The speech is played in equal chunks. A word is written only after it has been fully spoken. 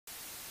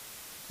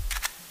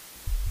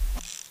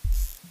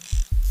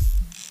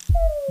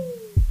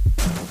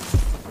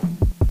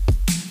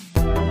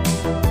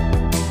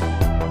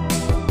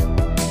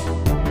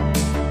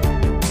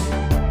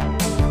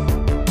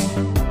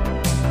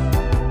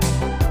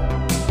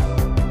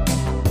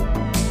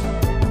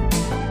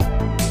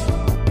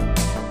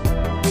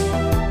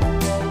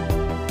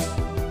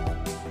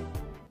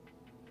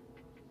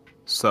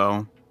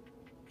So,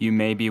 you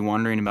may be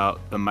wondering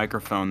about the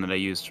microphone that I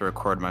use to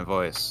record my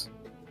voice.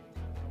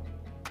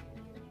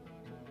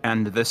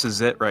 And this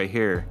is it right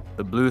here,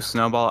 the Blue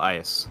Snowball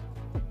Ice.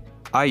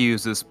 I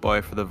use this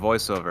boy for the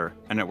voiceover,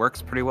 and it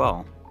works pretty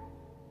well.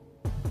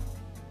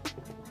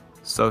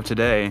 So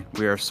today,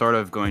 we are sort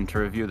of going to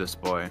review this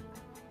boy.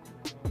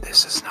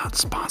 This is not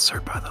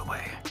sponsored, by the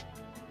way.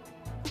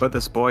 But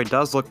this boy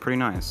does look pretty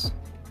nice.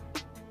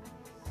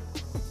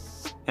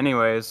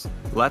 Anyways,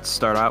 let's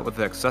start out with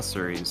the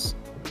accessories.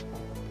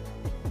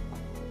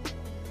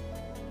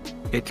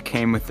 It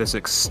came with this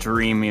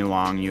extremely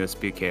long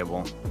USB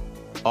cable,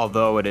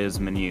 although it is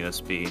mini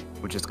USB,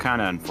 which is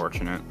kinda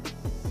unfortunate.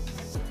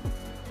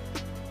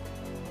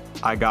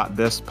 I got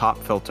this pop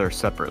filter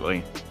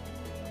separately.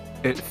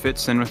 It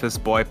fits in with this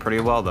boy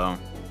pretty well though.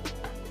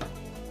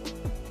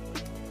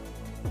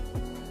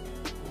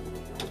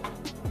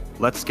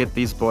 Let's get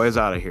these boys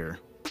out of here.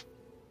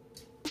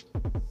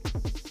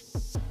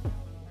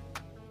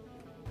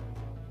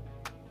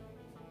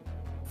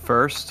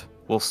 First,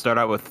 we'll start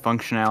out with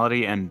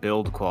functionality and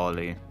build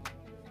quality.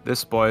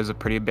 This boy is a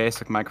pretty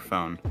basic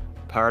microphone,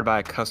 powered by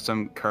a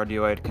custom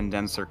cardioid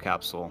condenser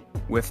capsule,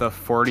 with a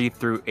 40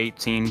 through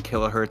 18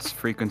 kHz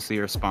frequency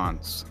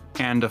response,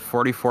 and a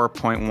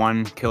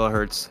 44.1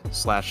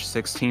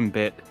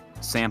 kHz/16-bit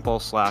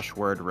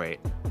sample/word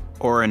rate.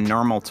 Or in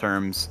normal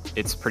terms,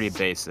 it's pretty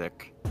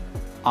basic.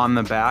 On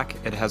the back,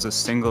 it has a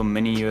single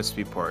mini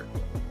USB port.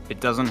 It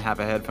doesn't have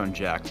a headphone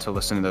jack to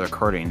listen to the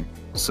recording,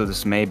 so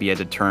this may be a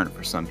deterrent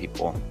for some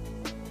people.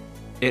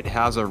 It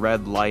has a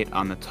red light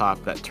on the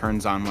top that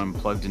turns on when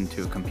plugged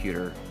into a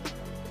computer.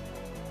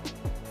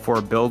 For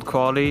build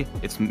quality,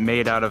 it's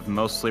made out of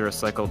mostly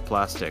recycled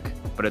plastic,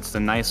 but it's the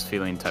nice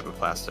feeling type of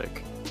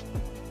plastic.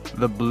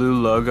 The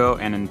blue logo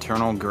and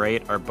internal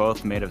grate are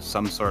both made of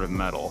some sort of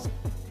metal.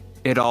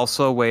 It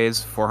also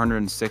weighs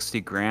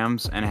 460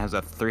 grams and has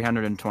a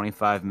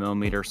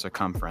 325mm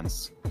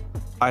circumference.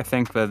 I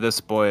think that this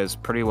boy is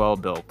pretty well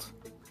built.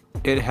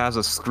 It has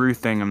a screw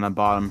thing on the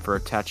bottom for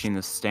attaching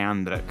the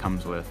stand that it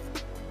comes with.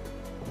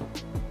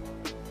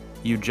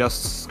 You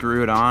just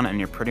screw it on and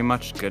you're pretty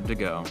much good to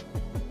go.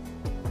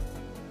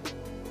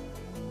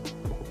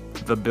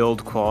 The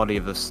build quality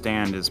of the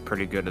stand is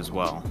pretty good as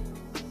well.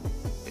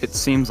 It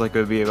seems like it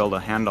would be able to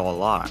handle a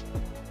lot.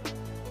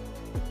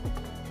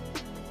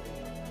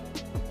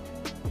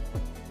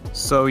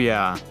 So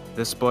yeah,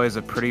 this boy is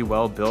a pretty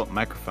well built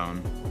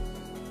microphone.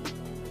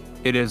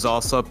 It is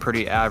also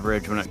pretty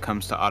average when it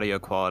comes to audio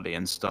quality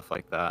and stuff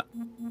like that.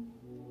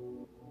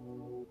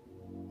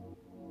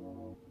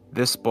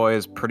 This boy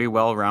is pretty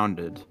well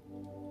rounded.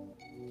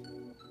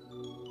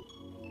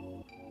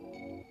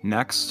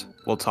 Next,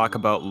 we'll talk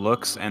about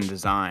looks and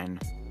design.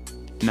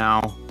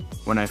 Now,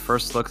 when I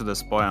first looked at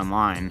this boy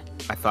online,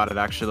 I thought it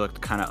actually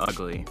looked kinda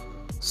ugly.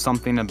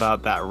 Something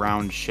about that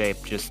round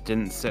shape just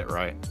didn't sit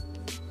right.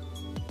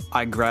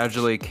 I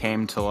gradually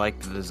came to like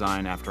the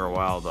design after a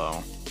while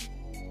though.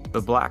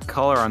 The black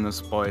color on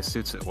this boy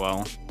suits it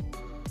well.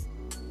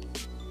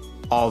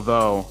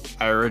 Although,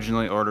 I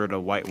originally ordered a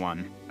white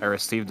one, I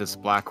received this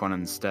black one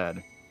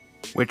instead.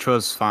 Which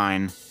was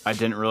fine, I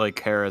didn't really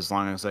care as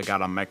long as I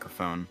got a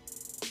microphone.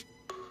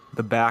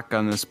 The back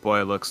on this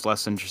boy looks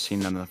less interesting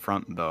than the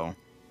front though.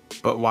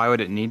 But why would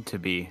it need to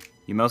be?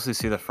 You mostly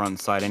see the front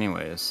side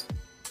anyways.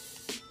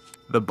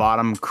 The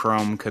bottom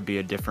chrome could be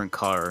a different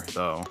color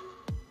though,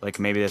 like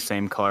maybe the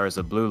same color as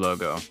the blue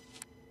logo.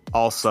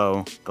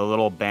 Also, the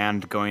little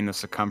band going the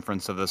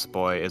circumference of this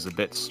boy is a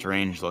bit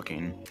strange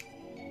looking.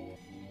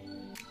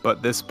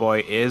 But this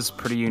boy is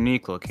pretty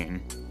unique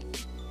looking.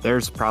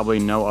 There's probably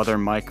no other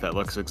mic that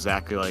looks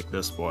exactly like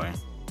this boy.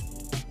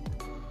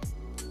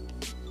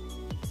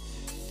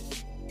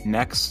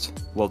 Next,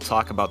 we'll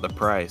talk about the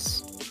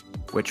price,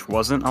 which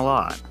wasn't a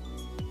lot.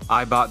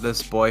 I bought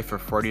this boy for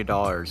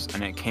 $40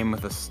 and it came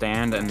with a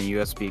stand and the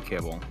USB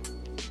cable.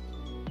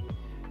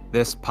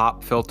 This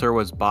pop filter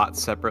was bought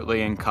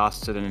separately and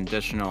costed an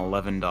additional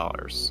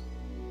 $11.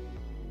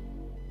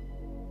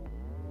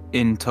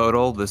 In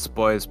total, this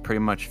boy is pretty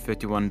much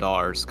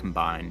 $51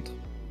 combined,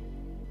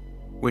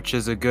 which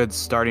is a good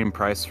starting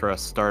price for a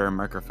starter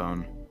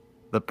microphone.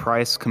 The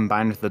price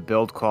combined with the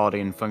build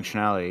quality and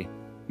functionality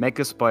make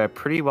this boy a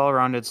pretty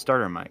well-rounded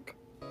starter mic.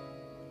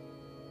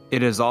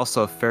 It is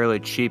also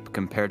fairly cheap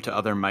compared to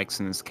other mics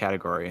in this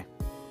category.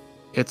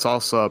 It's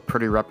also a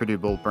pretty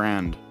reputable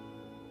brand.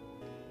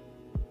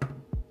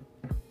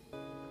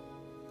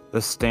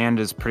 The stand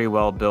is pretty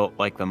well built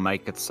like the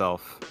mic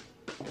itself.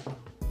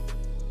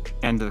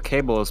 And the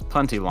cable is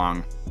plenty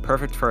long,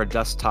 perfect for a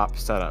desktop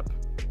setup,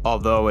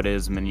 although it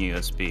is mini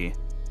USB.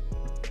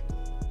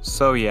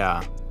 So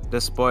yeah,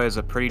 this boy is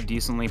a pretty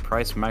decently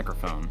priced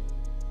microphone.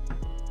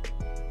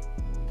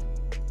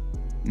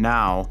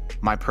 Now,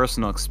 my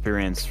personal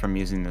experience from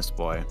using this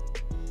boy.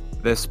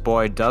 This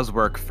boy does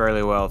work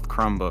fairly well with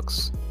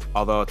Chromebooks,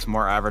 although it's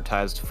more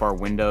advertised for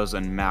Windows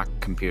and Mac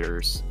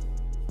computers.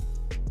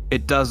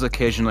 It does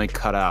occasionally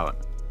cut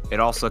out. It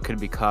also could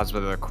be caused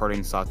by the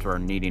recording software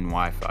needing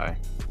Wi-Fi.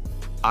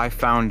 I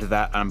found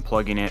that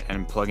unplugging it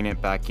and plugging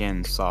it back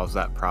in solves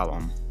that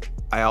problem.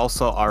 I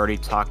also already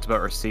talked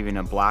about receiving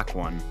a black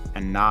one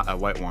and not a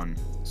white one,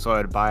 so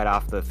I'd buy it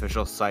off the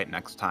official site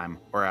next time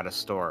or at a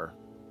store.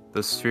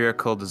 The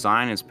spherical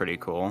design is pretty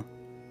cool.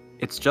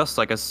 It's just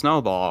like a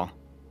snowball,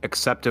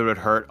 except it would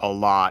hurt a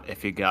lot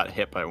if you got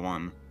hit by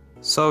one.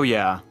 So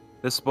yeah,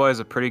 this boy is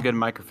a pretty good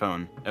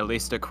microphone, at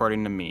least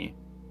according to me.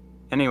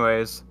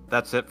 Anyways,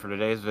 that's it for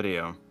today's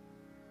video.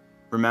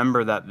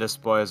 Remember that this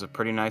boy is a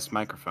pretty nice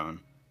microphone.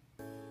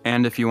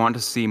 And if you want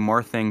to see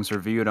more things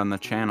reviewed on the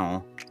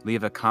channel,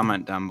 leave a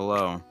comment down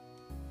below.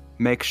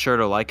 Make sure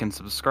to like and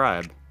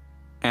subscribe.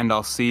 And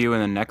I'll see you in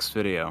the next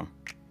video.